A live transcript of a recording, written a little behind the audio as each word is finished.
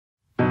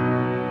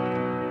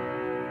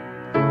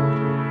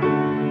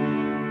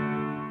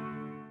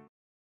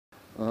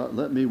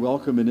let me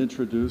welcome and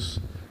introduce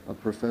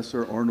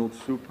Professor Arnold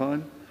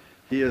Suppan.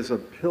 He is a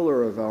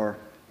pillar of our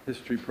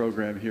history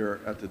program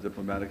here at the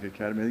Diplomatic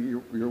Academy. I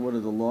think you're one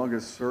of the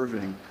longest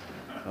serving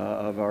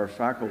of our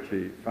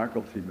faculty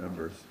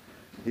members.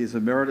 He's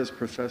emeritus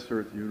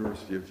professor at the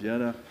University of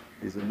Vienna.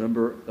 He's a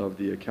member of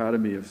the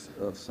Academy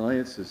of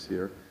Sciences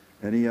here,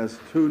 and he has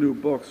two new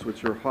books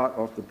which are hot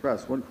off the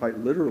press. One quite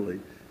literally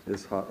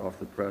is hot off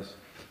the press,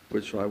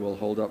 which I will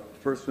hold up.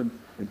 First one,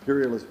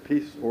 Imperialist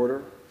Peace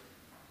Order,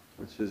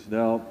 which is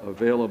now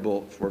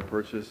available for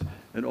purchase,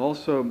 and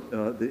also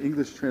the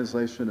English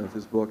translation of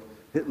his book,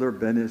 Hitler,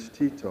 Benish,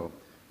 Tito,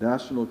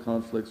 National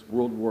Conflicts,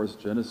 World Wars,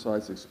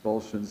 Genocides,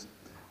 Expulsions,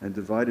 and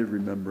Divided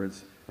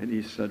Remembrance in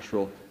East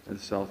Central and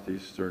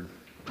Southeastern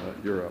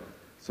Europe.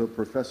 So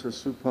Professor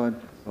Suppan,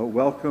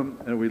 welcome,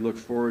 and we look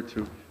forward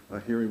to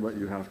hearing what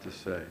you have to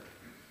say.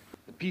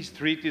 The peace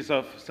treaties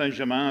of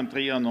Saint-Germain and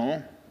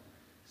Trianon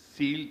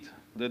sealed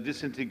the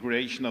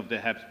disintegration of the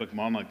Habsburg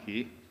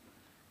monarchy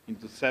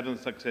into 7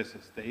 successor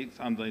states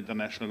under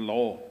international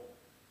law: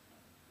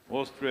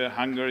 Austria,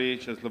 Hungary,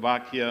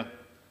 Czechoslovakia,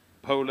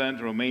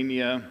 Poland,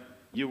 Romania,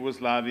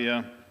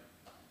 Yugoslavia,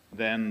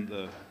 then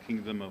the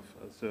Kingdom of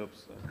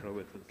Serbs,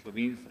 Croats, and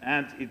Slovenes,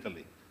 and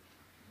Italy.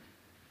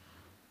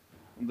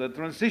 The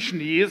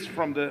transition years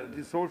from the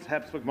dissolved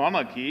Habsburg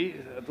monarchy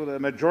to the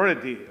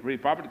majority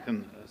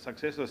Republican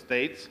successor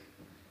states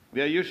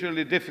were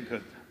usually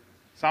difficult,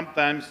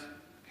 sometimes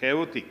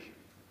chaotic.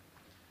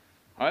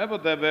 However,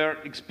 there were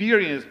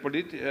experienced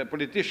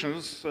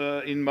politicians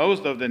in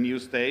most of the new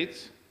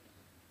states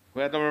who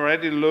had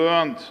already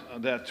learned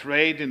their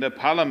trade in the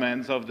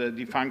parliaments of the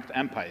defunct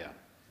empire.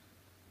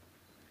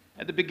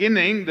 At the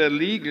beginning, the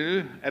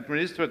legal,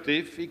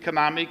 administrative,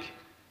 economic,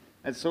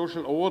 and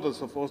social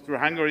orders of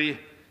Austria-Hungary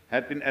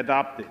had been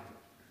adopted,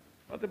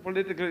 but the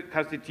political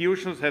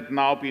constitutions had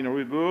now been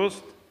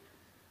reversed,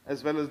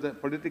 as well as the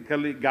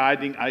politically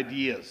guiding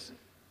ideas.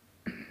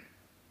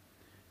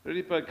 The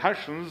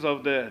repercussions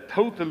of the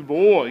total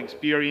war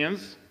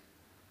experience,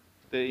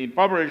 the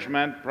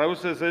impoverishment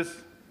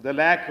processes, the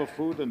lack of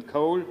food and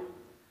coal,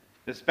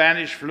 the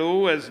Spanish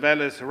flu, as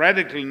well as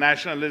radical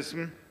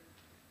nationalism,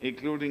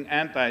 including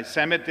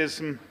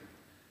anti-Semitism,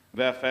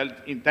 were felt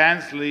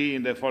intensely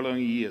in the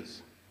following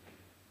years.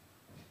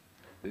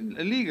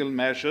 The legal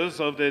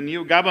measures of the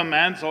new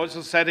governments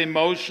also set in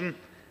motion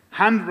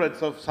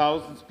hundreds of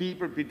thousands of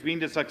people between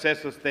the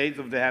successor states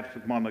of the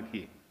Habsburg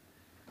monarchy,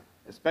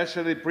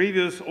 especially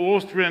previous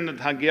Austrian and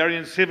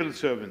Hungarian civil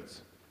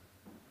servants.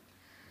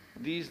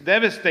 These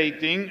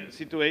devastating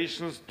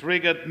situations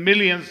triggered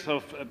millions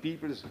of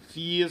people's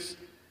fears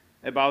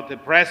about the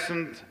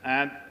present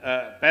and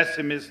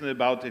pessimism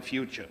about the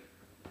future.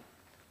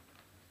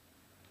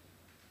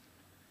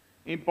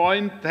 In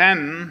point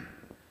 10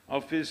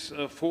 of his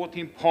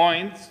 14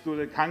 points to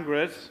the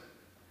Congress,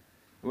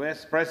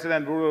 US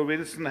President Woodrow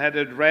Wilson had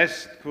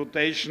addressed,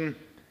 quotation,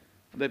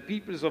 "The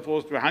peoples of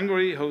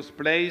Austria-Hungary, whose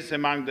place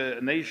among the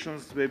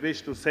nations we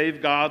wish to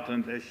safeguard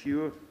and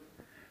assure,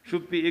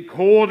 should be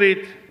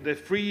accorded the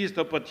freest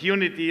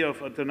opportunity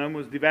of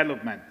autonomous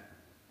development."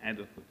 End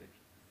of quotation.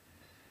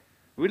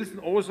 Wilson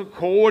also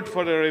called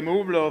for the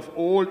removal of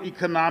all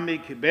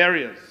economic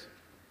barriers,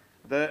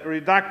 the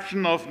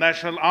reduction of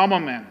national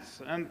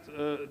armaments, and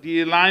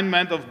the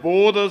alignment of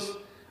borders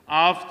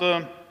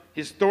after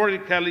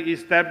historically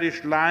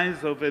established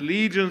lines of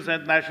allegiance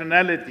and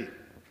nationality.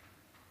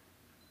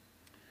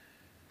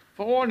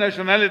 For all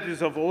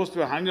nationalities of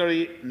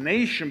Austria-Hungary,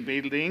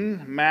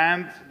 nation-building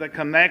meant the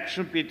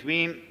connection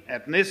between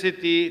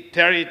ethnicity,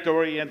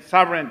 territory, and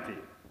sovereignty.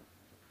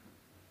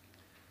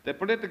 The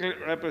political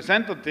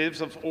representatives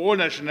of all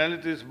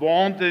nationalities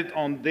wanted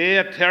on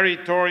their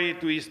territory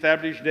to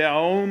establish their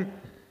own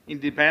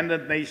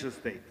independent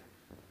nation-state.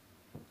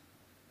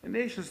 The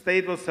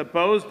nation-state was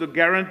supposed to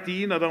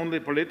guarantee not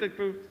only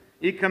political,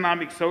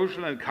 economic,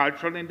 social, and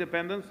cultural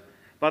independence,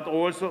 but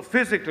also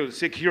physical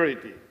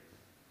security.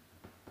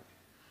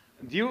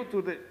 Due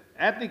to the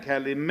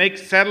ethnically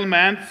mixed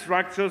settlement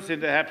structures in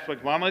the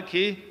Habsburg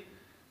monarchy,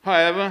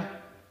 however,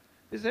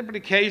 this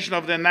application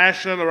of the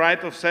national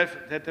right of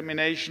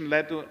self-determination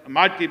led to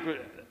multiple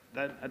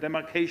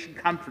demarcation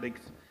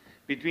conflicts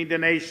between the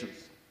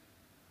nations,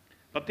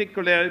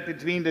 particularly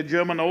between the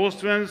German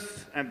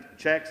Austrians and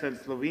Czechs and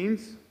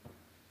Slovenes,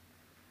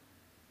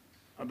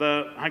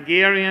 the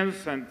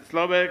Hungarians and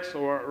Slovaks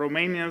or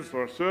Romanians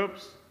or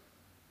Serbs,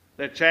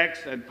 the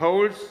Czechs and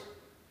Poles,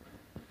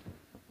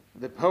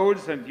 the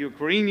Poles and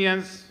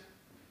Ukrainians,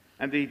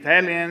 and the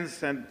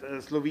Italians and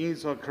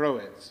Slovenes or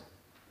Croats.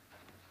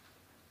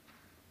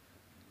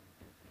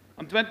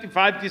 On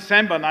 25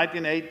 December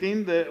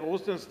 1918, the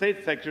Austrian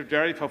State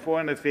Secretary for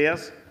Foreign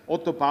Affairs,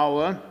 Otto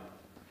Bauer,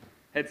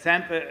 had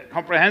sent a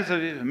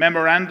comprehensive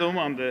memorandum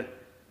on the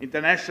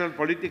international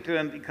political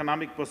and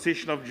economic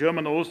position of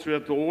German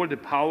Austria to all the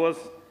powers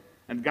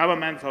and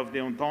governments of the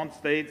Entente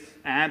states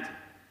and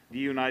the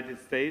United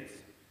States,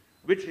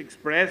 which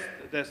expressed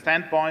the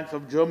standpoints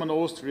of German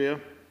Austria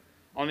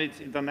on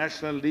its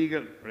international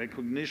legal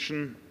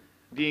recognition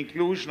the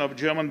inclusion of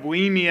German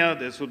Bohemia,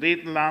 the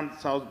Sudetenland,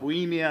 South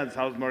Bohemia and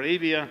South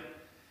Moravia,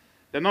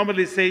 the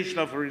normalization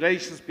of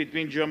relations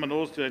between German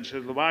Austria and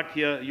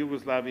Czechoslovakia,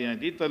 Yugoslavia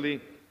and Italy,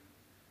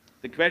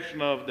 the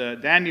question of the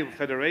Danube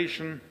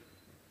Federation,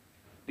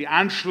 the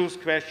Anschluss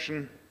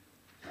question,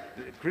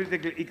 the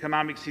critical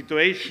economic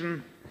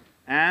situation,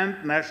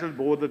 and national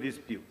border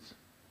disputes.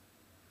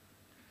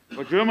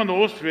 For German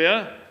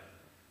Austria,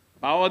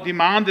 Bauer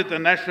demanded a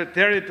national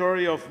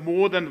territory of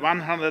more than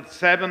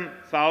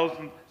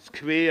 107,000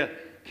 square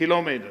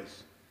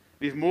kilometers,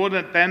 with more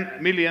than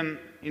 10 million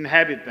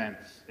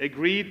inhabitants,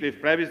 agreed with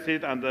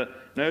plebiscite under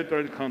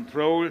neutral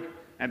control,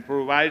 and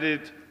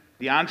provided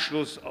the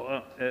Anschluss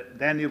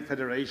Danube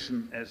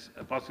Federation as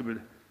a possible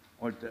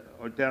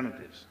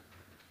alternatives.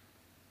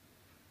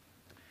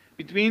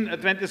 Between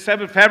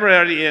 27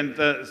 February and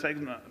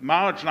 2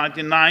 March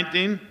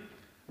 1919,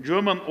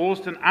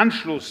 German-Austrian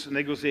Anschluss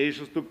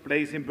negotiations took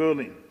place in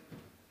Berlin.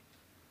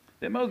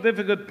 The most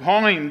difficult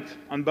point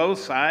on both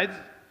sides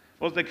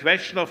was the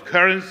question of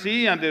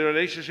currency and the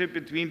relationship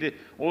between the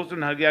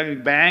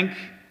Austrian-Hungarian Bank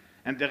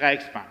and the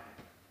Reichsbank.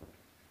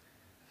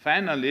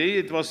 Finally,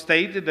 it was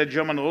stated that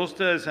German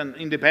Austria, as an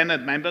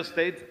independent member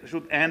state,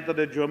 should enter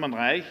the German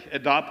Reich,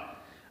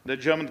 adopt the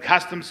German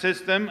customs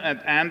system,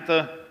 and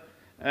enter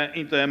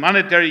into a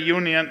monetary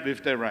union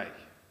with the Reich.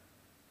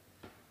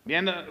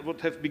 Vienna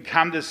would have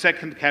become the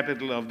second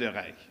capital of the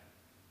Reich.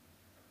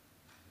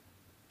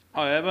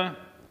 However,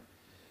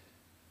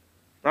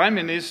 Prime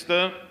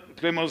Minister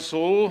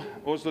Clemenceau,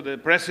 also the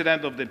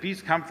president of the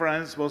Peace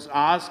Conference, was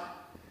asked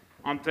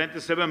on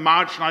 27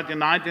 March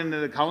 1919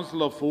 in the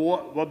Council of Four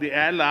what the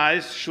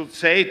Allies should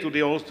say to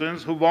the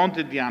Austrians who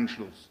wanted the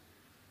Anschluss.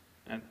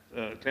 And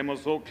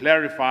Clemenceau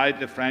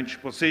clarified the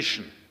French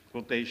position,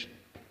 quotation.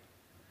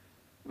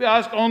 We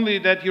ask only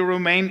that you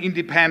remain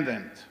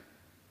independent.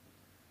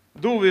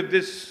 Do with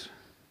this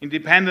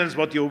independence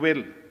what you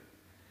will,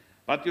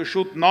 but you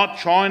should not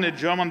join a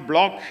German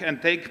bloc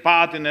and take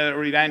part in a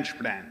revenge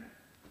plan.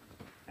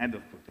 End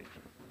of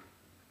quotation.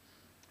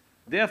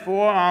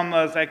 Therefore, on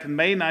 2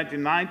 May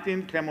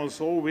 1919,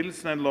 Clemenceau,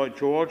 Wilson and Lloyd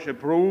George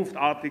approved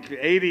Article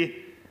 80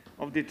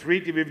 of the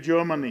treaty with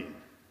Germany.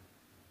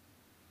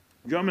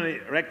 Germany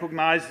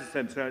recognizes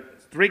and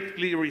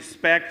strictly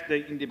respects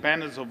the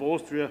independence of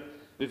Austria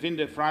within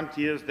the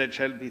frontiers that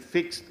shall be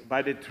fixed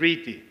by the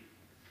treaty.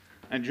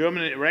 And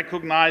Germany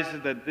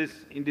recognizes that this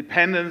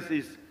independence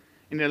is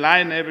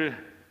inalienable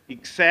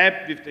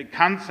except with the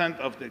consent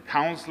of the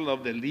Council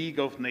of the League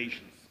of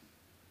Nations.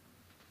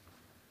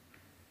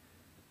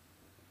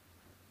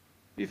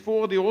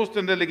 Before the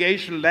Austrian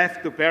delegation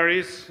left to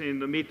Paris in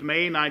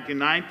mid-May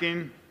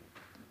 1919,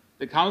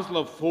 the Council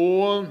of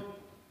Four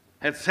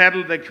had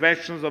settled the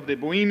questions of the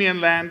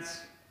Bohemian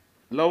lands,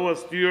 Lower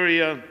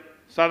Styria,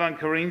 Southern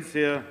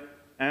Carinthia,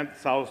 and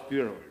South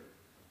Tyrol.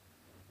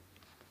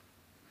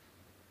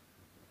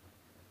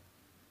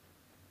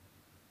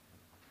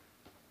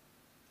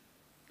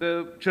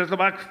 The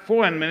Czechoslovak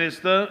Foreign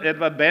Minister,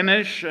 Edvard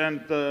Beneš,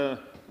 and the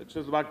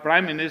Czechoslovak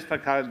Prime Minister,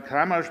 Karl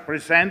Kramář,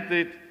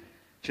 presented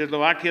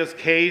Czechoslovakia's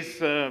case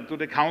to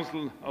the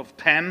Council of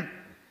Ten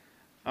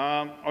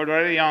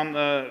already on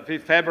 5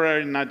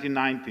 February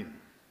 1919.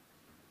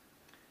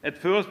 At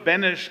first,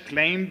 Beneš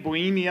claimed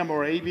Bohemia,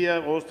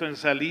 Moravia, Austrian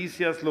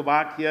Silesia,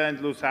 Slovakia, and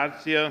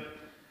Lusatia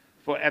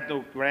for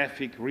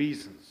ethnographic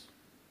reasons.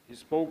 He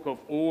spoke of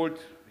old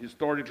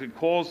historical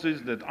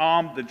causes that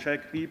armed the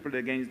Czech people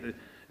against the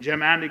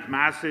Germanic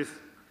masses,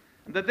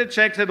 and that the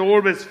Czechs had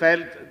always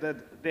felt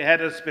that they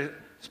had a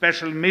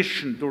special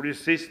mission to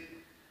resist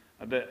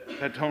the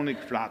Teutonic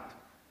flood.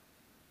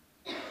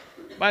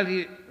 While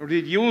he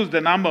reduced the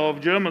number of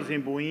Germans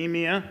in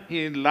Bohemia,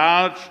 he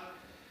enlarged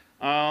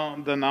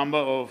the number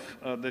of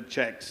the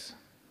Czechs.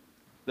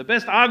 The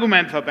best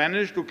argument for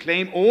Beneš to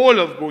claim all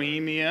of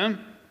Bohemia,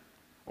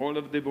 all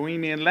of the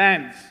Bohemian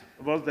lands,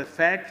 was the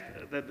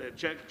fact that the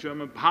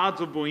Czech-German parts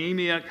of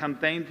Bohemia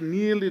contained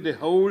nearly the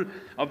whole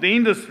of the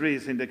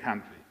industries in the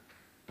country.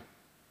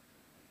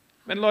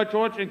 When Lloyd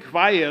George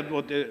inquired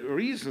what the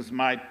reasons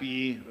might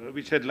be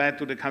which had led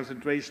to the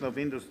concentration of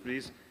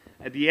industries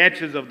at the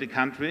edges of the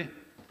country,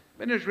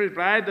 Beneš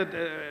replied that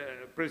the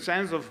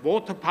presence of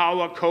water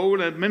power,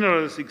 coal, and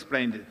minerals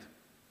explained it.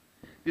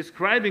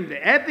 Describing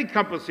the ethnic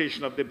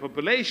composition of the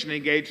population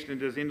engaged in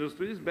these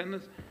industries,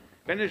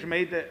 Beneš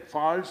made the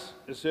false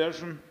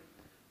assertion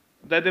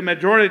that the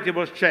majority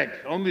was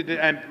Czech, only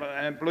the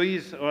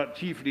employees were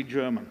chiefly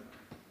German.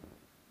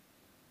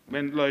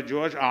 When Lloyd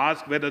George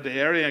asked whether the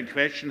area in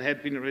question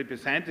had been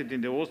represented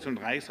in the Austrian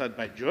Reichsrat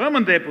by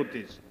German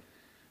deputies,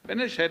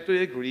 Beneš had to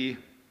agree.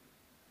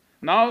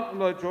 Now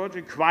Lloyd George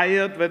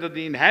inquired whether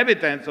the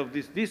inhabitants of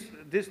these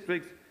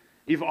districts,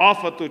 if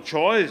offered to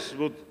choice,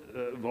 would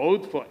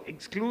vote for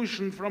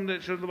exclusion from the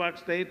Czechoslovak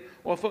state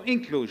or for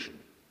inclusion.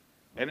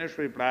 Beneš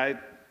replied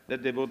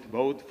that they would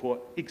vote for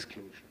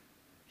exclusion,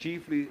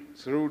 chiefly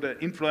through the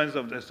influence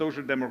of the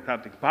Social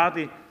Democratic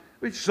Party,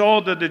 which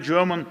saw that the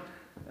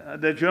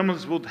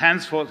Germans would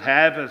henceforth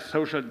have a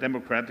social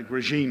democratic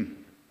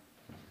regime,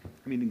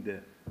 meaning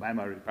the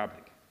Weimar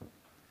Republic.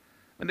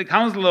 When the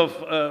Council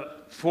of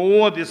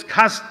Four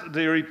discussed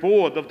the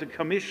report of the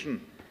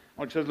Commission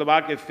on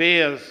Czechoslovak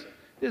Affairs,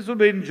 this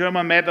forbidden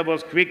German matter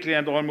was quickly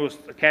and almost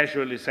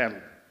casually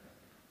settled.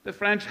 The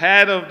French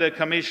head of the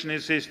Commission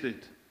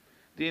insisted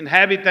the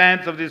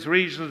inhabitants of these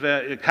regions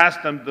were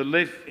accustomed to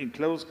live in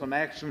close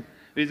connection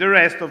with the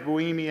rest of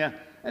Bohemia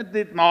and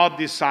did not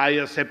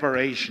desire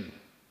separation.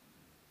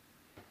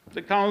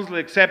 The Council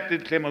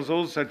accepted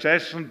Clemenceau's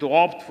suggestion to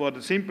opt for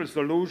the simple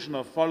solution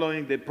of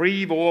following the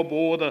pre-war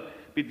border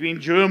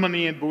between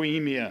Germany and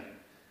Bohemia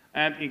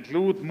and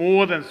include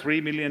more than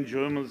 3 million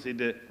Germans in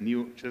the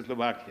new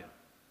Czechoslovakia.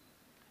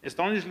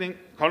 Astonishingly,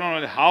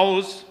 Colonel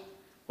House,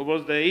 who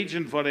was the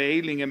agent for the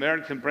ailing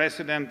American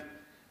president,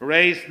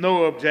 raised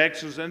no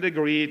objections and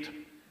agreed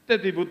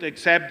that he would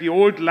accept the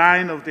old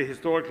line of the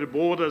historical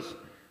borders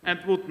and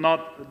would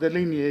not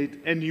delineate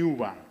a new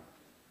one.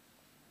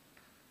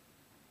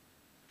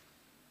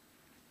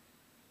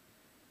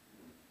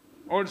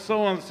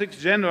 Also on 6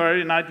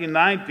 January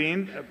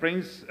 1919,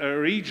 Prince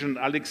Regent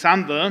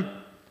Alexander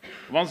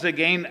once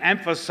again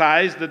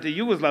emphasized that the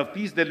Yugoslav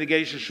peace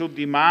delegation should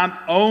demand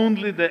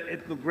only the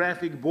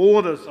ethnographic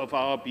borders of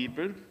our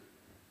people.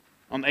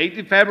 On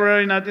 18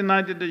 February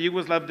 1990, the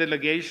Yugoslav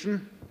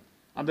delegation,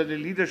 under the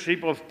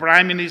leadership of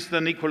Prime Minister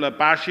Nikola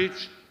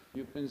Pasic,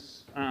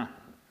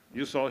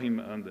 you saw him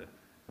on the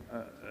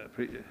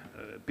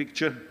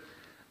picture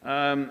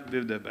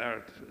with the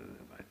bird,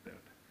 white bird.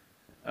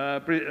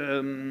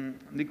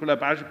 Nikola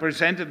Pasic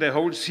presented a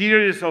whole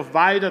series of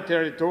wider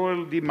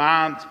territorial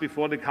demands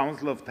before the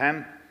Council of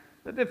Ten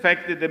that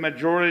affected the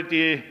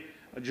majority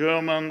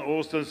German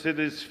Austrian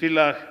cities,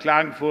 Villach,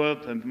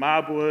 Klagenfurt, and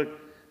Marburg,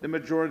 the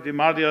majority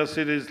Magyar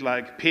cities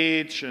like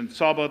Pécs and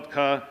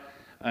Sobotka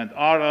and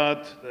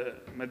Arad, the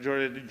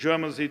majority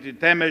German city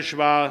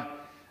Temeswar,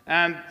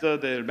 and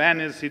the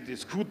Albanian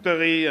cities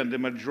Kutari, and the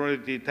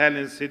majority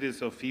Italian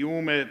cities of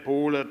Fiume,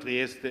 Pola,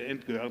 Trieste,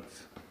 and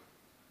Görz.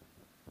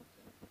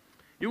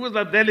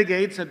 Yugoslav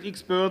delegates and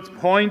experts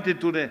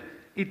pointed to the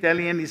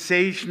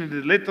Italianization in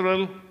the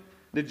littoral,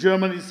 the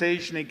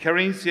Germanization in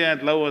Carinthia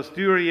and Lower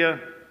Styria,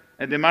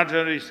 and the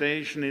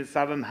Magyarization in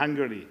southern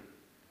Hungary,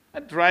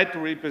 and tried to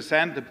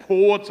represent the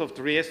ports of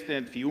Trieste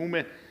and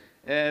Fiume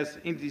as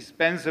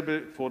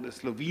indispensable for the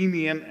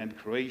Slovenian and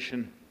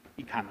Croatian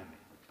economy.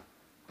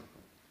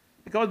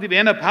 Because the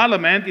Vienna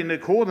Parliament, in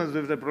accordance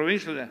with the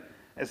provincial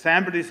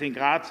assemblies in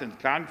Graz and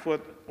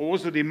Klagenfurt,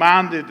 also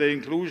demanded the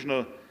inclusion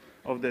of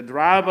the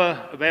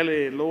Drava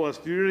Valley, Lower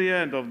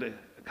Styria, and of the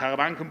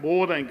Karavanken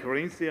border in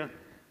Carinthia,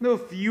 no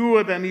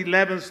fewer than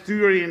 11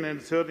 Styrian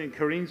and 13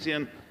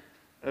 Carinthian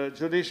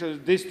judicial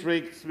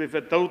districts with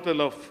a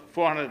total of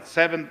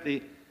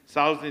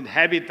 470,000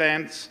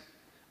 inhabitants,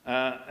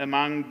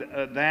 among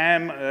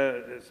them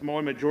a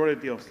small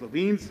majority of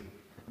Slovenes,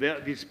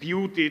 were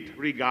disputed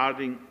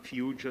regarding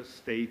future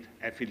state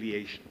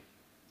affiliation.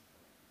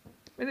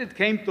 When it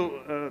came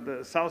to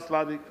the South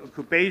Slavic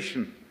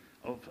occupation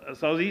of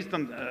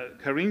southeastern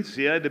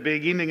Carinthia at the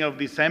beginning of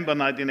December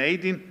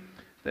 1918,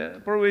 the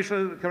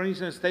Provincial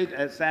Carinthian State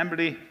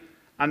Assembly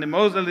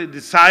unanimously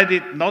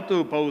decided not to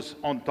oppose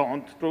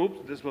Entente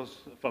troops. This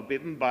was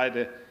forbidden by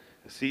the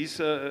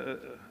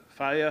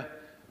ceasefire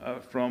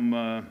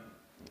from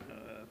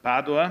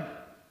Padua.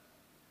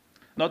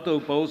 Not to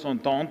oppose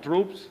Entente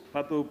troops,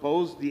 but to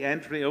oppose the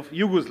entry of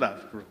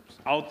Yugoslav troops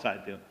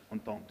outside the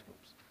Entente troops.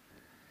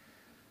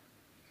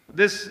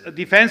 This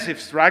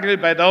defensive struggle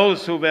by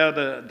those who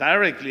were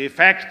directly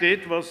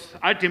affected was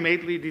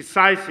ultimately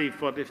decisive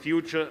for the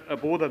future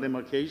border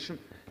demarcation,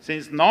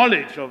 since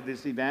knowledge of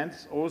these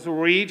events also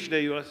reached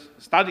the US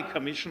Study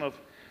Commission of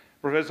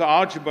Professor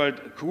Archibald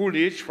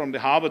Coolidge from the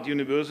Harvard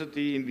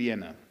University in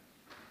Vienna.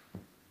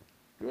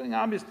 During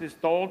Armistice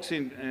talks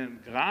in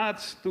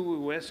Graz,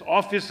 2 US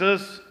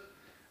officers,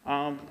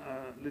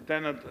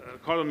 Lieutenant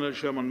Colonel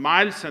Sherman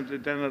Miles and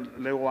Lieutenant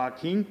Leroy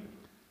King,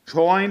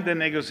 joined the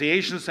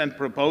negotiations and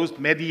proposed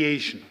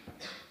mediation.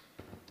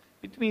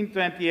 Between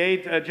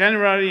 28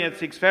 January and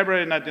 6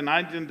 February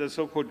 1919, the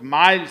so-called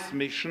Miles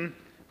mission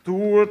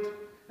toured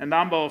a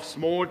number of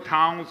small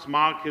towns,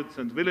 markets,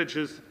 and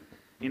villages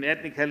in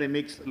ethnically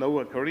mixed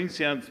Lower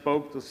Carinthia and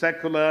spoke to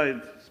secular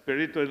and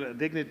spiritual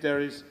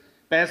dignitaries,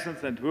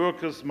 peasants and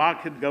workers,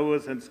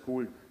 market-goers, and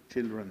school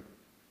children.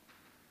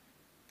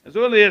 As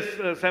early as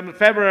 7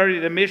 February,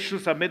 the mission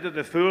submitted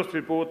the first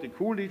report to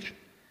Coolidge,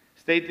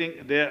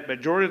 stating their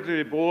majority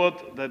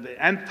report that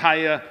the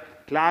entire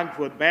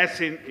Klagenfurt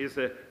Basin is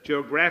a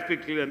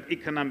geographical and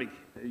economic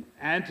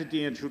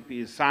entity and should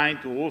be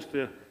assigned to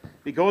Austria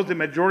because the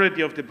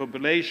majority of the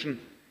population,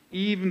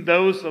 even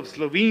those of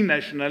Slovene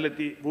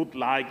nationality, would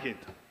like it.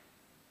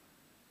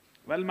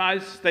 Well,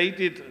 Miles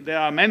stated there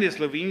are many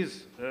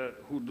Slovenes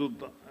who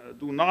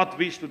do not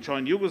wish to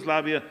join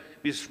Yugoslavia.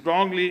 We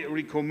strongly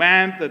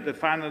recommend that the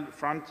final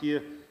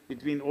frontier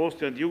between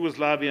Austria and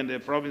Yugoslavia and the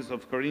province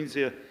of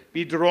Carinthia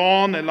be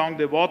drawn along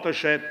the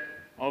watershed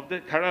of the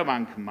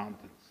Karavanken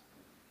Mountains.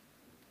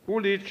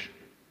 Coolidge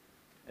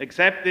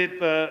accepted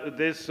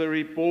this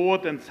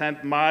report and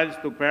sent Miles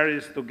to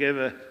Paris to give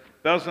a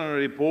personal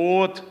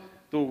report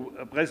to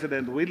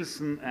President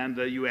Wilson and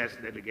the US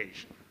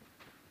delegation.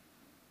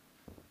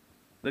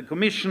 The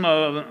Commission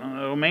on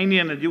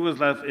Romanian and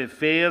Yugoslav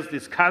Affairs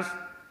discussed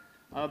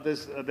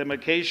this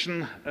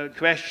demarcation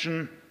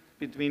question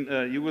between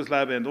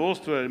Yugoslavia and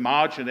Austria in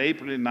March and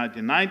April in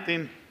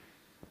 1919.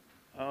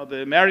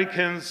 The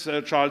Americans,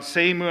 Charles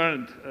Seymour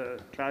and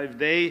Clive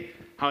Day,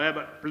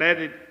 however,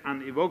 pleaded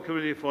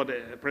unequivocally for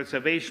the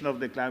preservation of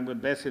the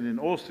Klagenfurt Basin in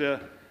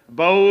Austria,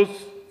 both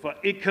for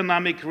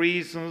economic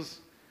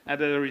reasons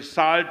and as a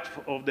result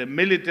of the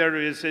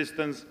military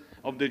resistance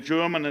of the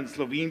German and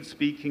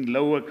Slovene-speaking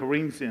Lower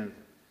Carinthians,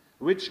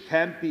 which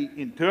can be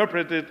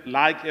interpreted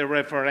like a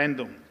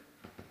referendum.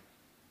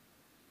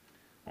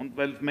 On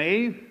 12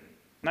 May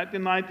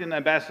 1919,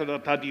 Ambassador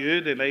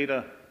Tadieu, the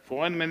later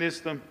foreign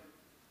minister,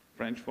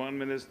 French foreign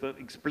minister,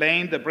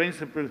 explained the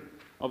principle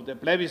of the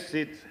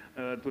plebiscite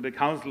to the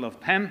Council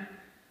of Ten,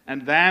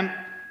 and then,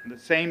 the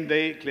same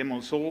day,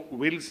 Clemenceau,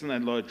 Wilson,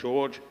 and Lloyd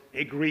George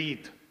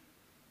agreed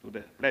to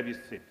the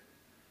plebiscite.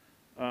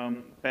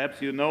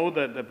 Perhaps you know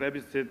that the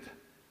plebiscite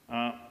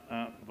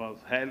was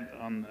held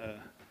on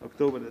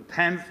October the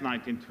 10th,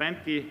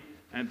 1920,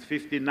 and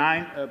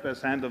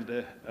 59% of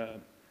the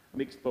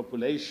mixed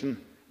population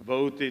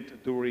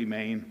voted to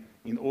remain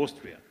in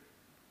Austria.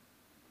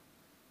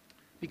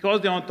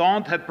 Because the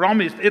Entente had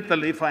promised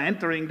Italy for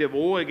entering the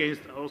war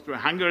against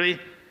Austria-Hungary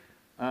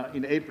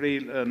in April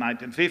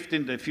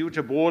 1915, the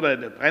future border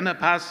at the Brenner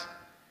Pass,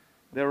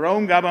 the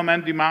Rome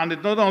government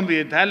demanded not only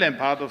the Italian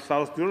part of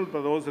South Tyrol,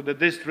 but also the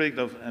district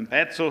of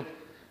Ampezzo,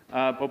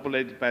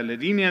 populated by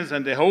Ladinians,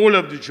 and the whole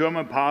of the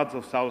German parts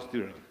of South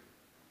Tyrol.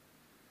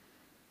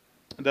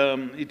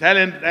 The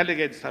Italian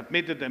delegates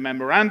submitted a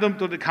memorandum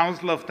to the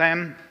Council of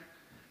Ten,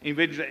 in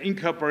which the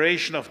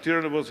incorporation of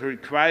Tyrol was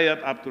required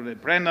up to the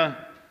Brenner,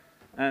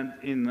 and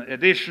in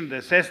addition,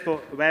 the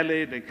Sesto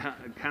Valley, the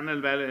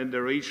Canal Valley, and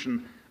the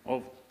region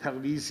of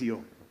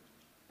Tarvisio.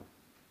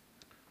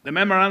 The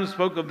memorandum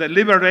spoke of the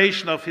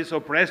liberation of his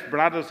oppressed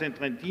brothers in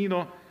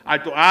Trentino,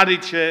 Alto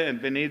Adige,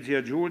 and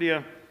Venezia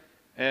Giulia,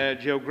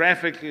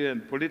 geographically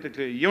and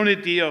politically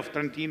unity of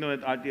Trentino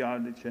and Alto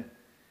Adige,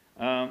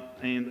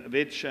 in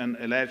which an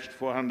alleged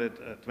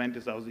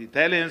 420,000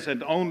 Italians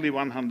and only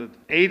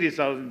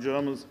 180,000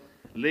 Germans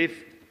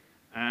lived,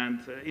 and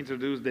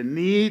introduced the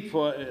need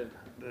for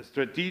the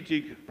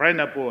strategic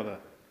Brenner border.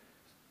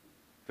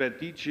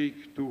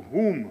 Strategic to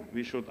whom,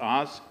 we should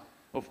ask,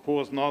 of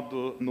course not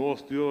to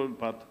North Tyrol,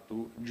 but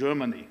to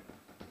Germany.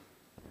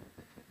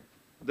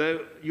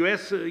 The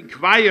US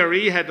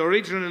inquiry had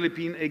originally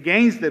been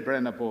against the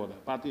Brenner border,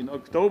 but in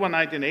October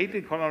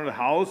 1980, Colonel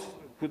House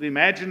could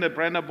imagine the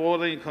Brenner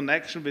border in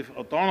connection with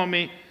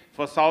autonomy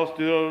for South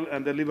Tyrol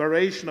and the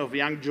liberation of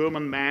young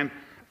German men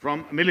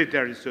from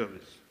military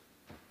service.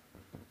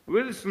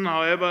 Wilson,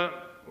 however,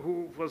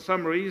 who for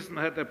some reason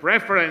had a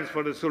preference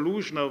for the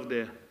solution of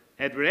the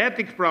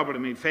Adriatic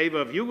problem in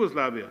favor of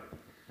Yugoslavia,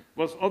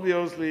 was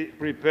obviously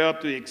prepared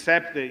to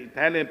accept the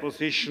Italian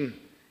position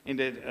in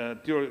the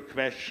Tyrol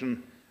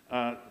question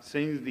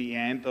since the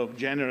end of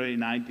January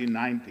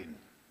 1919.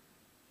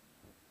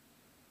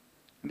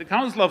 In the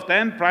Council of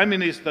Ten, Prime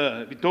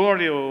Minister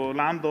Vittorio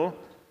Orlando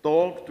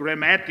talked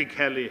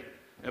dramatically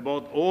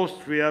about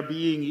Austria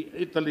being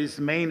Italy's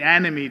main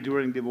enemy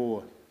during the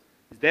war.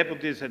 His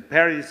deputies at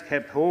Paris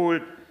kept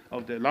hold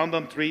of the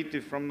London Treaty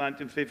from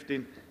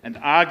 1915 and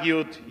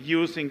argued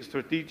using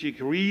strategic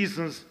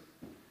reasons,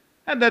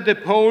 and that the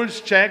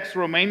Poles, Czechs,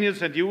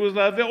 Romanians, and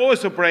Yugoslavs were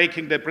also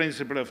breaking the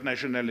principle of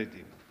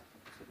nationality.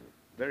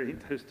 Very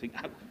interesting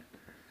argument.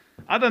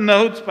 Other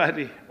notes by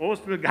the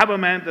Austrian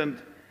government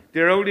and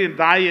Tyrolean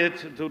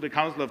Diet to the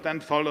Council of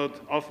Ten followed,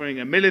 offering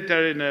a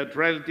military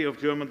neutrality of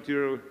German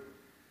Tyrol.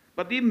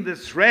 But even the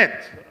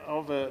threat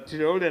of a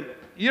Tyrolean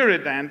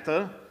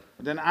irredenter,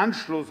 den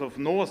Anschluss of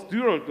North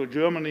Tyrol to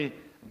Germany,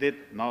 did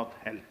not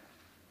help.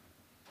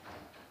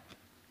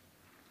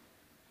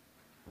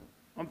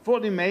 On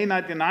 14 May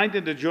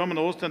 1990, the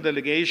German-Austrian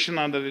delegation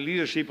under the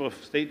leadership of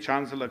State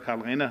Chancellor Karl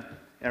Renner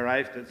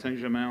arrived at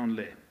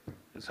Saint-Germain-en-Laye,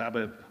 a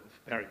suburb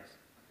of Paris.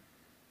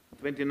 On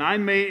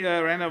 29 May,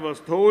 Renner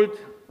was told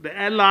the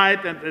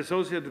Allied and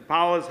associated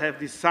powers have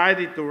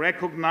decided to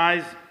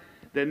recognize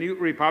the new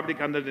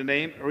republic under the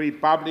name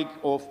Republic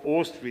of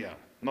Austria,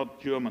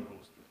 not German Austria.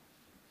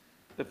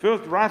 The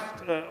first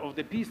draft of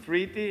the peace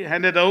treaty,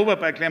 handed over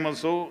by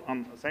Clemenceau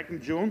on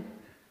 2nd June,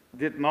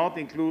 did not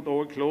include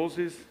all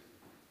clauses.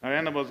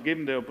 Renner was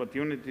given the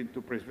opportunity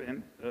to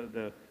present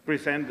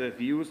the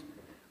views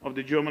of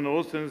the German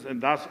Austrians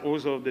and thus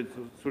also of the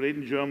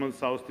Sudeten Germans,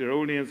 South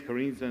Tyroleans,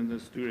 Carinthians,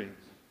 and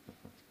Styrians.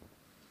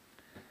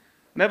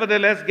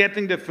 Nevertheless,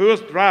 getting the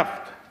first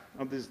draft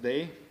on this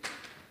day,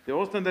 the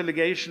Austrian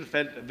delegation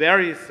felt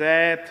very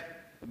sad,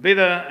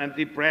 bitter, and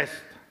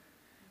depressed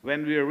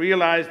when we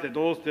realized that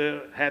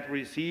Austria had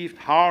received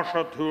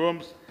harsher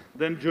terms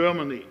than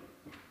Germany.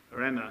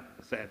 Renner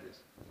said this.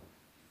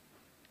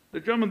 The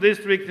German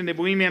districts in the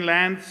Bohemian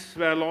lands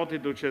were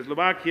allotted to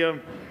Czechoslovakia,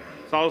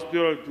 South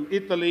Tyrol to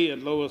Italy,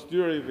 and Lower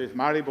Styria with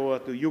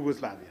Maribor to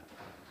Yugoslavia.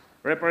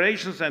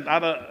 Reparations and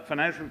other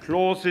financial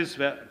clauses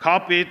were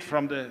copied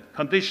from the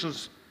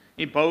conditions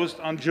imposed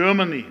on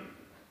Germany.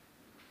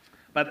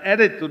 But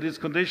added to this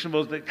condition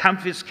was the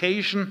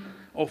confiscation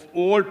of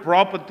all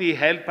property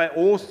held by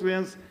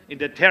Austrians in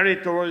the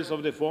territories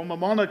of the former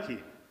monarchy.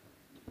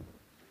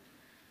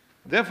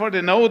 Therefore,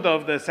 the note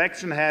of the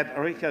section head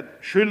Richard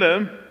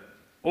Schüller,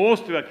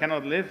 "Austria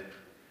cannot live,"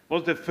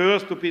 was the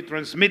first to be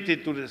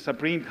transmitted to the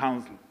Supreme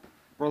Council,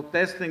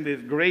 protesting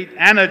with great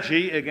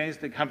energy against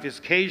the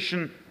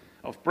confiscation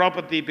of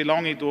property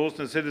belonging to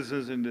Austrian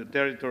citizens in the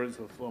territories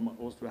of former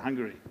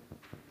Austria-Hungary.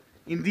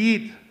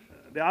 Indeed,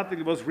 the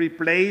article was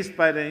replaced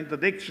by the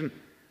interdiction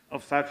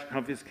of such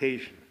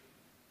confiscation.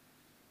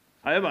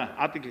 However,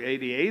 Article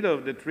 88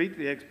 of the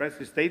treaty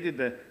expressly stated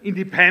the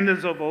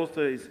independence of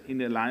Austria is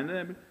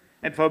inalienable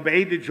and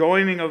forbade the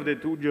joining of the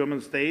two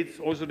German states,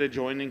 also the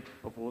joining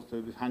of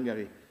Austria with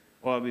Hungary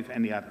or with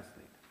any other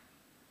state,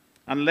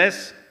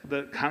 unless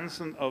the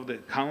consent of the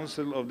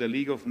Council of the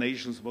League of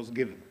Nations was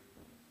given.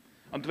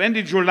 On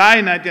 20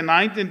 July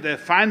 1919, the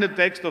final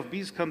text of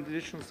peace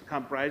conditions,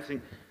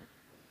 comprising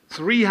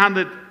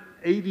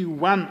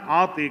 381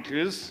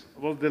 articles,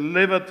 was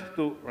delivered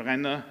to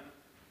Renner,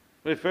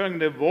 referring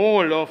the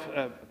wall of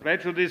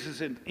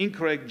prejudices and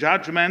incorrect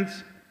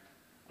judgments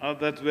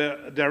that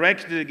were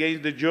directed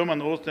against the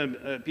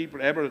German-Austrian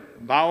people.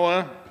 Ebert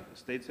Bauer,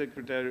 State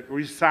Secretary,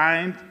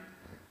 resigned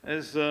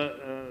as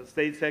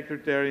State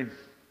Secretary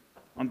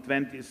on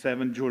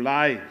 27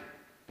 July,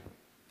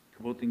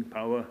 quoting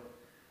Bauer,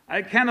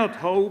 "I cannot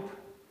hope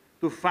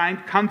to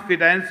find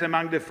confidence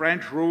among the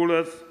French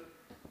rulers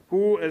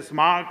who, as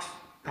Marx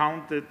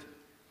counted,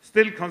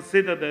 still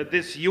consider the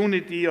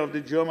disunity of the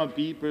German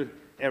people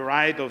a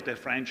right of the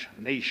French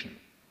nation."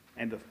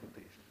 End of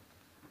quotation.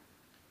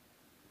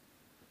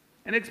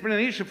 An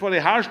explanation for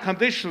the harsh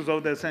conditions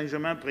of the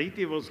Saint-Germain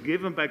Treaty was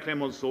given by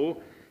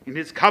Clemenceau in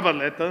his cover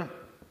letter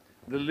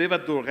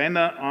delivered to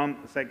Renner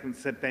on 2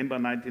 September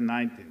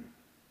 1919.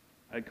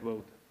 I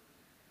quote,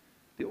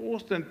 "The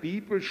Austrian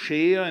people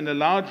share in a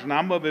large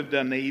number with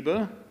their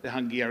neighbor, the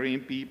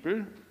Hungarian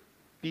people,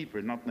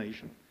 not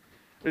nation,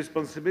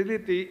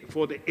 responsibility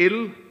for the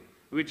ill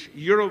which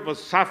Europe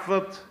has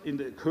suffered in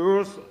the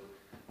course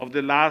of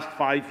the last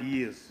 5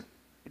 years.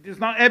 It is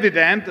now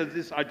evident that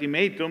this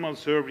ultimatum on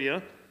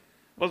Serbia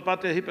was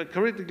but a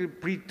hypocritical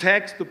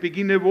pretext to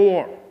begin a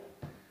war,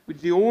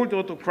 which the old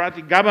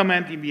autocratic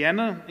government in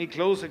Vienna, in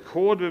close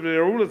accord with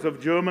the rulers of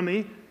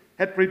Germany,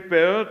 had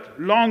prepared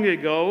long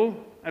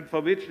ago and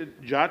for which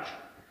it judged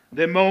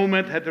the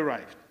moment had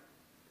arrived.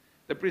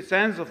 The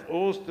presence of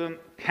Austrian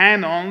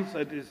cannons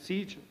at the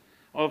siege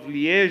of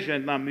Liège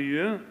and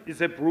Namur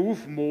is a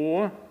proof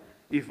more,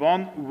 if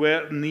one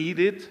were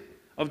needed,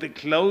 of the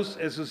close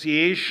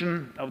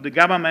association of the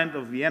government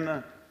of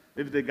Vienna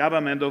with the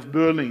government of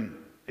Berlin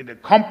in the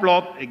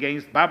complot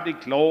against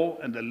public law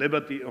and the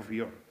liberty of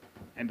Europe."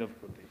 End of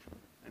quotation,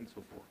 and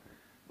so forth.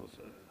 It was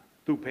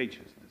 2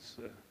 pages, this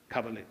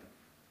cover letter.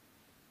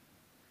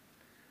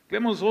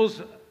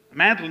 Clemenceau's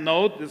mental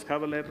note, this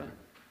cover letter,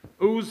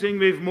 oozing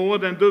with more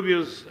than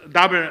dubious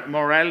double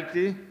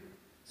morality,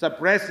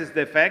 suppresses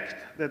the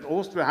fact that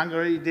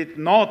Austria-Hungary did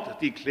not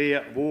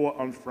declare war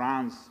on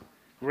France,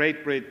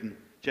 Great Britain,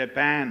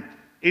 Japan,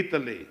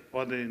 Italy,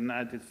 or the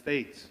United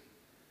States,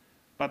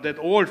 but that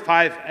all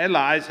 5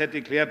 allies had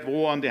declared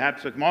war on the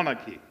Habsburg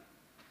monarchy.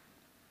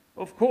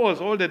 Of course,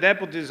 all the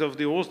deputies of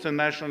the Austrian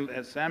National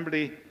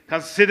Assembly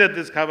considered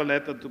this cover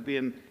letter to be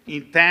an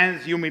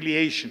intense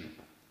humiliation.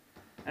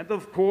 And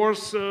of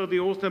course, the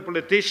Austrian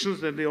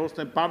politicians and the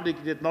Austrian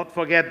public did not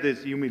forget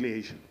this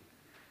humiliation,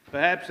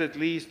 perhaps at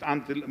least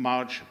until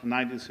March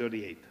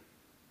 1938.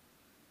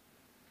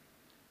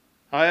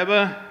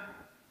 However,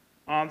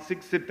 on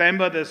 6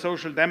 September, the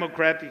Social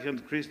Democratic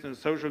and Christian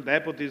Social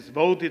deputies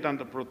voted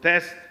under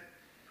protest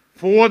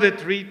for the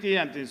treaty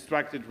and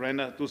instructed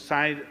Renner to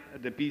sign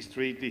the peace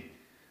treaty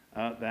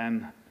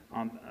then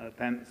on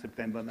 10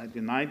 September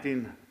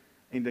 1919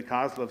 in the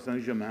castle of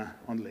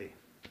Saint-Germain-en-Laye.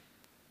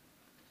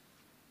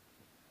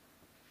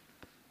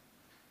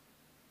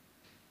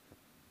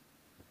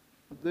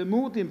 The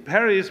mood in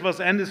Paris was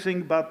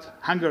anything but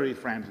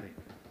Hungary-friendly.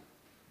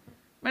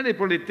 Many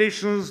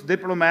politicians,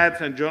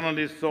 diplomats, and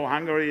journalists saw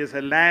Hungary as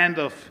a land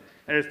of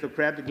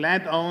aristocratic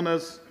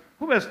landowners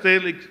who were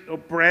still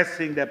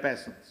oppressing their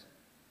peasants.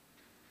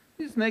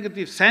 This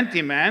negative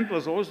sentiment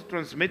was also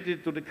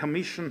transmitted to the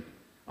Commission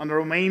on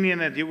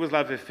Romanian and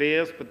Yugoslav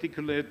Affairs,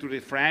 particularly to the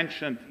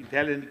French and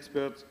Italian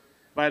experts,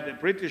 while the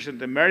British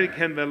and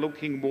American were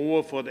looking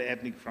more for the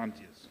ethnic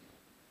frontiers.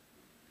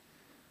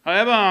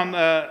 However,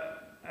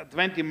 on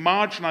 20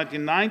 March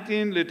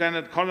 1919,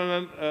 Lieutenant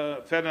Colonel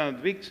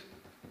Ferdinand Wicks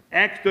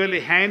actually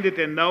handed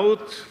a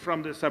note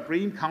from the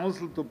Supreme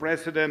Council to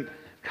President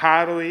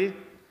Károly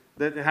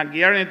that the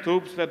Hungarian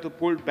troops were to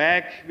pull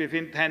back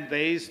within 10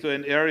 days to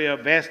an area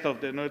west of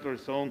the neutral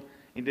zone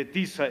in the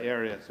Tisza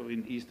area, so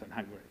in eastern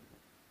Hungary.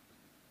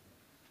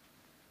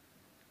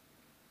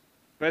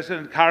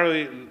 President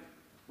Károly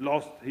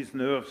lost his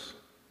nerves.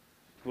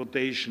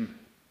 Quotation,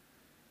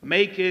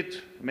 make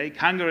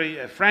Hungary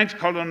a French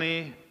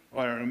colony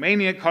or a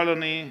Romanian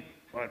colony,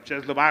 or a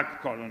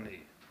Czechoslovak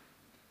colony.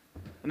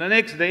 On the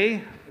next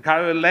day,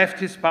 Karel left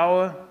his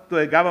power to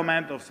a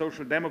government of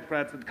social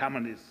democrats and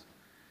communists,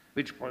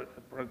 which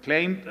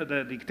proclaimed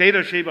the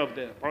dictatorship of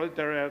the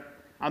proletariat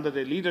under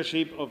the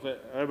leadership of a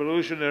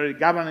revolutionary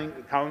governing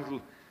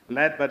council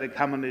led by the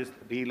communist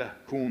Béla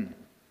Kun.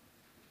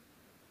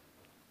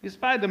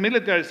 Despite the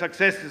military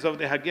successes of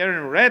the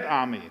Hungarian Red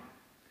Army,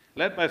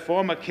 led by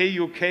former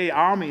KUK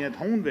Army and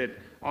Honved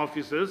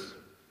officers,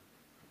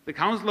 the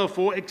Council of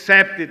Four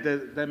accepted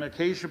the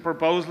demarcation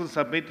proposal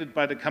submitted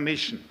by the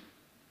Commission.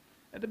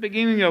 At the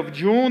beginning of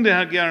June, the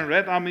Hungarian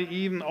Red Army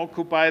even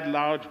occupied a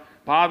large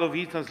part of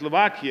eastern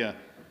Slovakia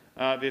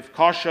with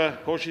Kosha,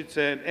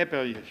 Košice, and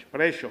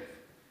Prešov,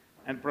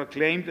 and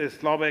proclaimed a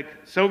Slovak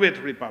Soviet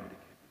Republic.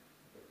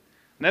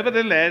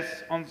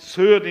 Nevertheless, on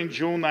 3rd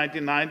June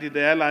 1990,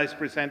 the Allies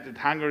presented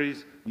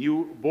Hungary's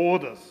new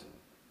borders.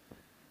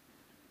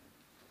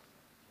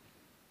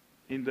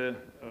 And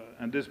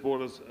these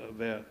borders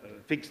were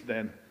fixed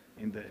then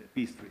in the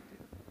peace treaty.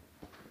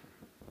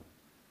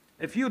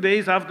 A few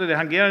days after the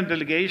Hungarian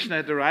delegation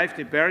had arrived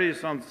in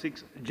Paris on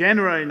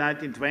January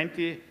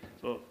 1920,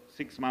 so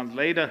 6 months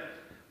later,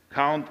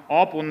 Count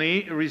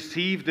Orbony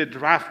received a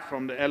draft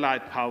from the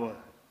Allied powers.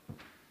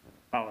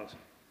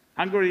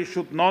 Hungary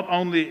should not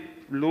only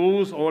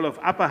lose all of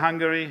Upper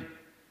Hungary,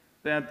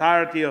 the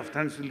entirety of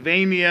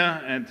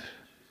Transylvania and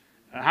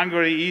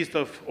Hungary east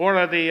of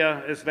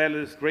Oradea, as well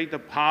as greater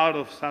part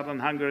of southern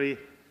Hungary,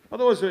 but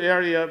also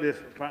area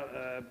with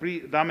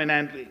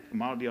predominantly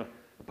Magyar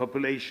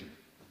population.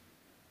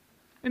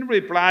 In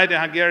reply, the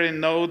Hungarian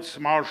notes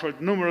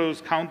marshaled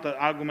numerous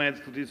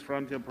counter-arguments to these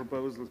frontier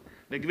proposals: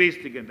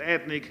 linguistic and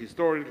ethnic,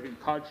 historical,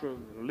 cultural,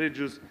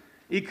 religious,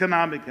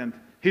 economic, and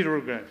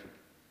hydrographic.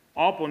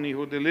 Orbony,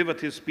 who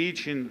delivered his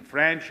speech in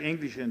French,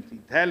 English, and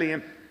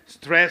Italian,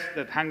 stressed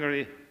that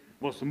Hungary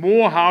was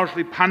more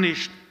harshly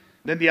punished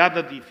than the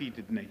other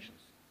defeated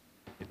nations.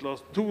 It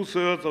lost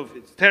 2/3 of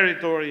its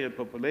territory and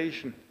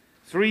population.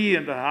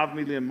 3.5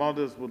 million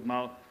mothers would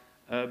now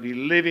be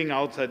living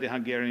outside the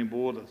Hungarian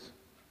borders.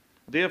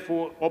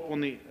 Therefore,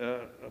 Orbony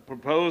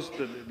proposed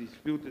that the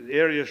disputed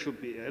area should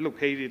be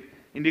allocated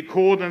in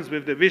accordance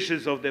with the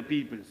wishes of their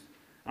peoples,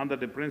 under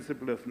the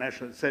principle of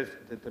national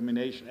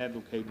self-determination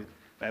advocated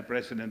by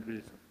President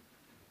Wilson.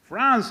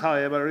 France,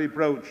 however,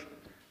 reproached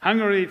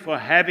Hungary for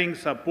having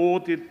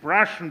supported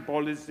Prussian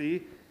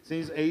policy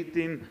since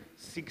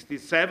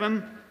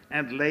 1867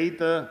 and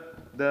later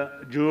the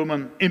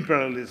German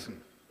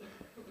imperialism.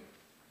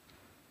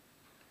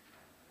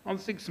 On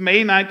 6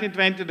 May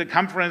 1920, the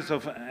Conference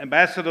of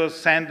Ambassadors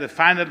sent the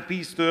final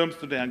peace terms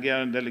to the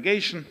Hungarian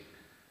delegation,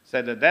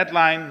 set a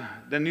deadline.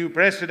 The new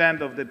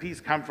president of the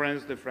peace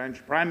conference, the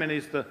French Prime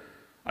Minister,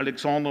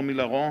 Alexandre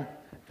Millerand,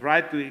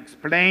 tried to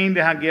explain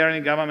the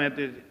Hungarian government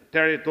the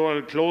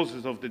territorial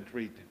clauses of the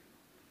treaty.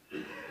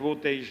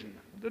 Quotation: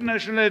 "The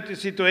nationality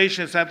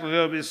situation in Central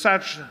Europe is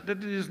such that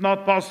it is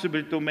not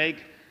possible to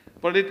make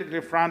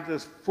political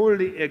frontiers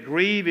fully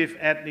agree with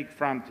ethnic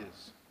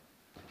frontiers."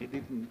 He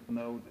didn't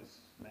know this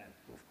man,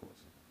 of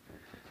course.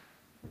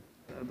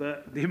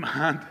 The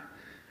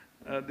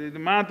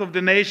demand of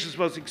the nations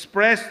was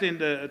expressed in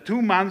the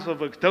 2 months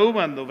of October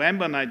and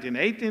November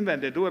 1918, when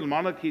the dual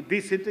monarchy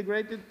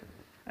disintegrated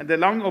and the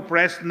long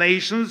oppressed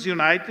nations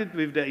united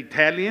with the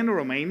Italian,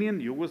 Romanian,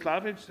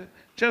 Yugoslavian,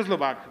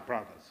 Czechoslovak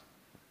brothers.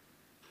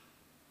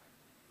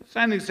 The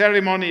signing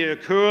ceremony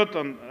occurred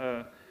on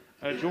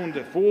June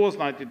 4th,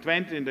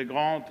 1920, in the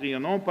Grand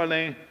Trianon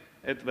Palais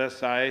at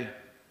Versailles.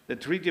 The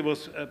treaty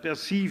was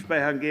perceived by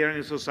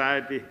Hungarian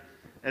society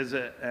as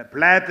a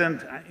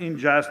blatant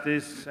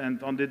injustice,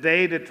 and on the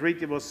day the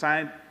treaty was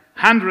signed,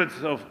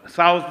 hundreds of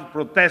thousands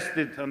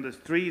protested on the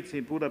streets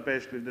in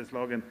Budapest with the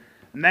slogan,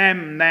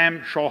 "Nem,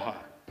 nem, soha."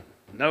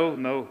 No,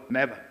 no,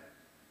 never.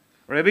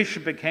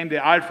 Revision became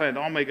the alpha and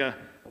omega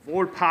of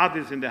all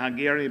parties in the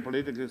Hungarian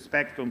political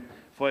spectrum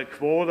for a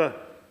quarter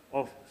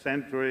of a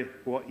century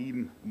or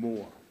even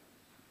more.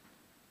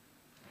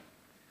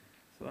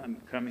 So I'm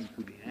coming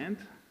to the end.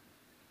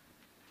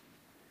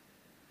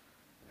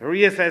 A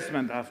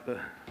reassessment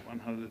after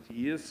 100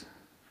 years.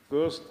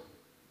 First,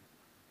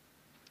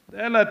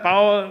 the Allied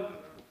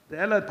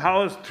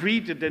powers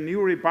treated the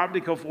new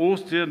Republic of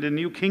Austria and the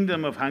new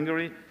Kingdom of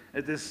Hungary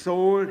as the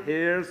sole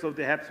heirs of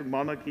the Habsburg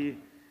monarchy,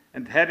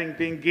 and having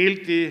been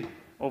guilty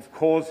of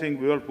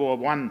causing World War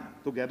I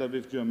together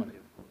with Germany,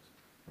 of course.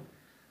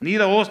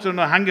 Neither Austria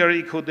nor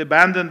Hungary could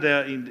abandon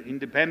their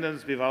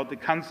independence without the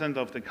consent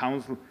of the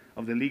Council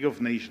of the League of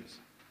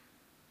Nations.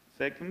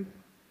 Second,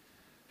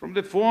 from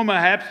the former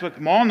Habsburg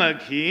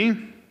monarchy,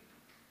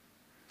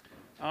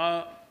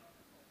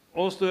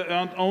 Austria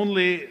earned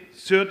only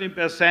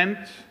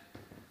 13%,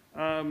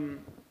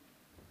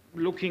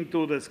 looking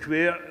to the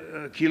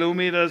square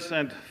kilometers,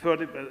 and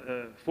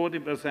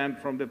 40%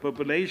 from the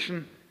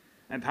population,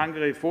 and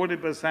Hungary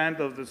 40%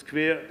 of the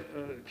square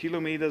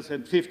kilometers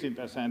and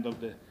 15% of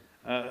the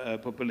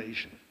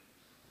population.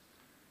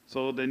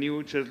 So the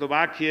new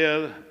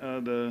Czechoslovakia,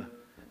 the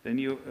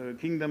new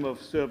Kingdom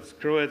of Serbs,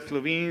 Croats,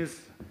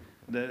 Slovenes,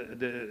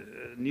 the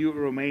new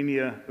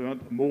Romania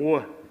earned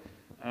more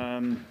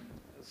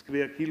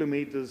square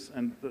kilometers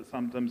and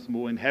sometimes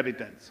more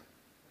inhabitants.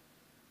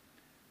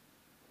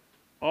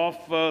 Of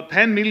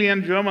 10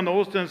 million German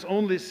Austrians,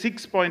 only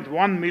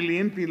 6.1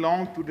 million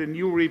belong to the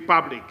new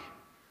republic,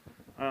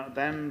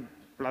 then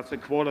plus a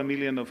quarter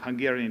million of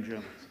Hungarian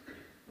Germans.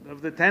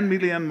 Of the 10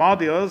 million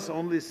Magyars,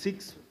 only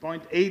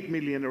 6.8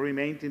 million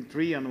remained in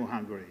Trianon,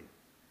 Hungary.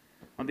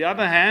 On the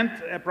other hand,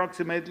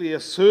 approximately a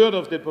third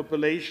of the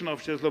population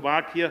of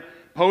Czechoslovakia,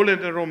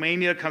 Poland and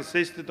Romania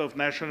consisted of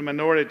national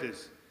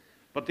minorities,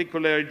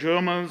 particularly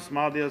Germans,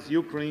 Magyars,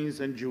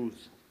 Ukrainians and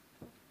Jews.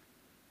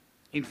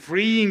 In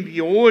freeing the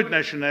old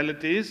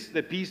nationalities,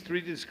 the peace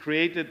treaties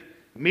created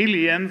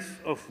millions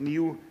of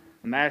new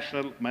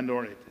national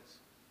minorities.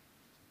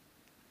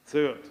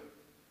 Third,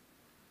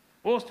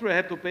 Austria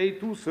had to pay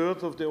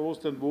 2/3 of the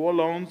Austrian war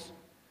loans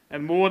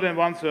and more than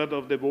 1/3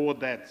 of the war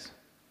debts.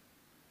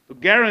 To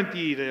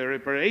guarantee the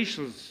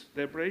reparations,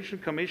 the Reparation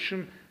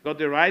Commission got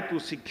the right to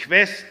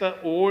sequester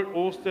all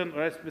Austrian,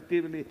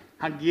 respectively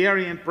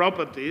Hungarian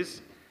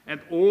properties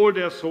and all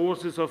their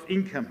sources of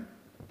income,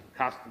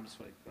 customs,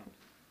 for example.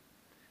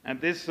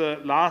 And this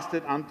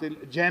lasted until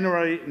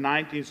January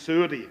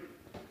 1930,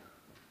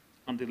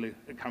 until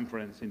a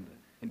conference in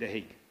The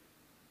Hague.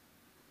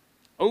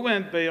 Over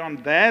and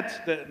beyond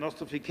that, the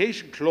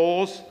Nostrification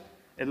clause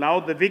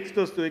allowed the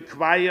victors to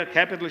acquire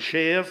capital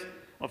shares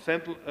of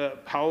central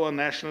power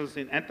nationals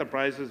in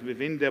enterprises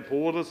within their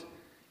borders,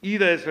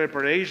 either as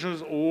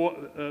reparations or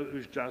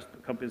with just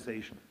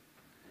compensation.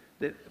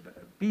 The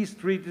peace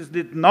treaties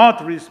did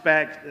not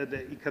respect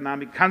the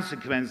economic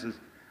consequences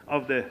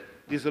of the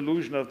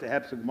dissolution of the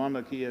Habsburg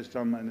monarchy, as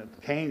John Maynard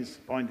Keynes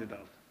pointed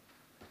out.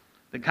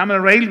 The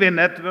common railway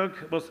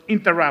network was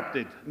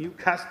interrupted. New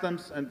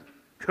customs and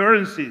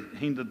currency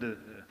hindered the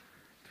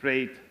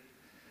trade.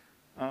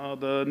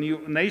 The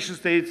new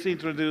nation-states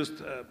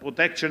introduced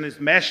protectionist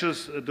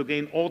measures to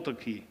gain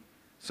autarky.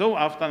 So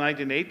after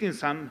 1918,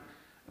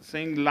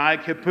 something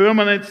like a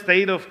permanent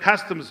state of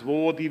customs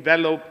war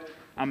developed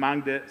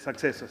among the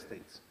successor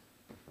states.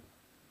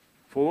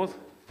 Fourth,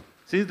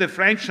 since the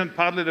French and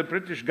partly the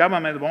British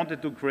government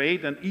wanted to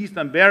create an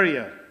eastern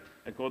barrier,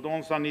 a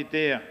cordon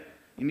sanitaire,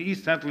 in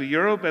East Central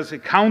Europe as a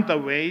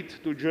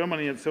counterweight to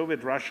Germany and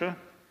Soviet Russia,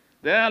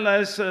 the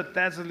Allies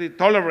tacitly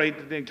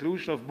tolerated the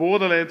inclusion of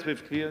borderlands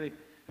with clearly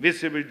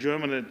visible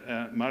German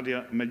and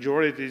Magyar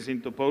majorities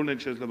into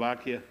Poland,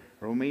 Czechoslovakia,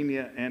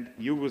 Romania, and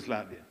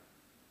Yugoslavia.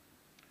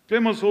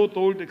 Clemenceau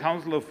told the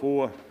Council of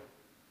War,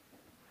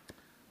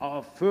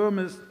 "Our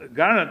firmest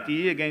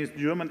guarantee against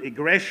German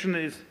aggression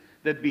is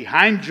that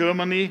behind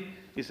Germany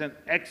is an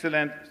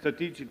excellent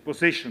strategic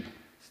position,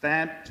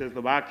 stand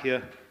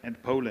Czechoslovakia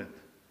and Poland."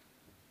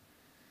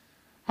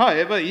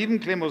 However, even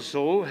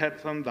Clemenceau had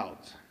some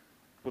doubts.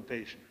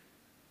 Quotation.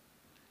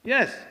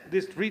 Yes,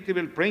 this treaty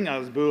will bring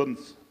us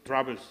burdens,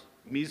 troubles,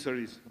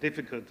 miseries,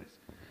 difficulties.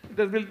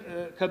 That will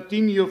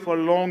continue for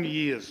long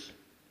years.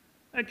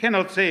 I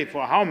cannot say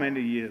for how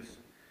many years.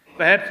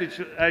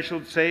 Perhaps I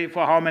should say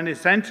for how many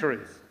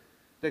centuries.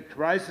 The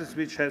crisis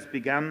which has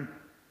begun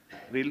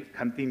will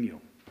continue.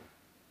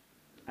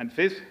 And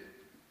fifth,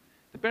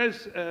 the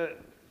Paris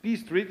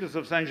peace treaties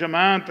of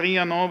Saint-Germain and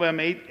Trianon were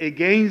made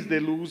against the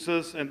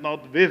losers and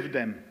not with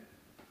them.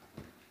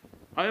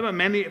 However,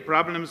 many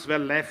problems were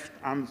left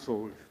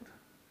unsolved.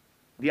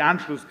 The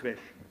Anschluss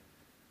question,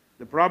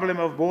 the problem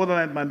of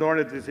borderland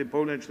minorities in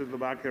Poland,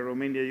 Czechoslovakia,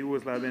 Romania,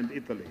 Yugoslavia, and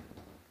Italy,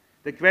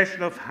 the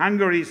question of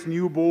Hungary's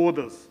new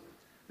borders,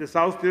 the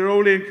South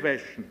Tyrolean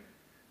question,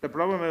 the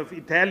problem of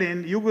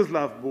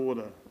Italian-Yugoslav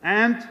border,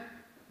 and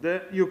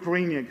the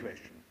Ukrainian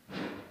question.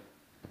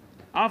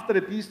 After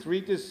the peace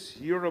treaties,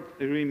 Europe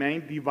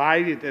remained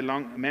divided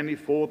along many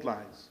fault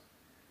lines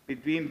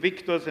between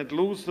victors and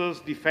losers,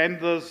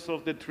 defenders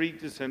of the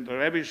treaties and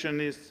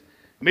revisionists,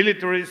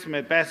 militarism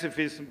and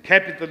pacifism,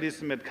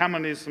 capitalism and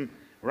communism,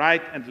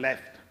 right and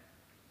left.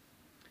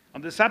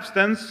 On the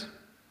substance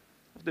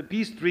of the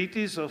peace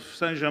treaties of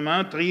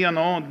Saint-Germain,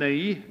 Trianon, and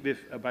Neuilly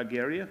with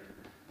Bulgaria,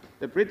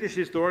 the British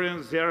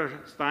historian Sarah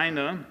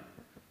Steiner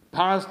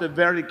passed a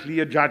very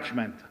clear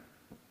judgment.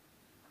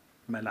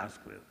 My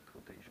last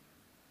quotation.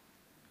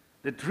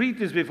 The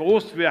treaties with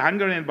Austria,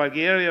 Hungary, and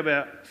Bulgaria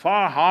were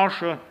far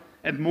harsher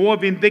and more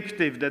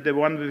vindictive than the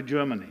one with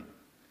Germany.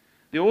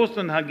 The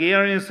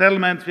Austrian-Hungarian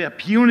settlements were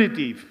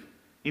punitive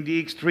in the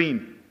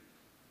extreme.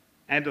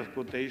 End of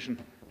quotation,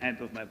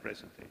 end of my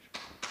presentation.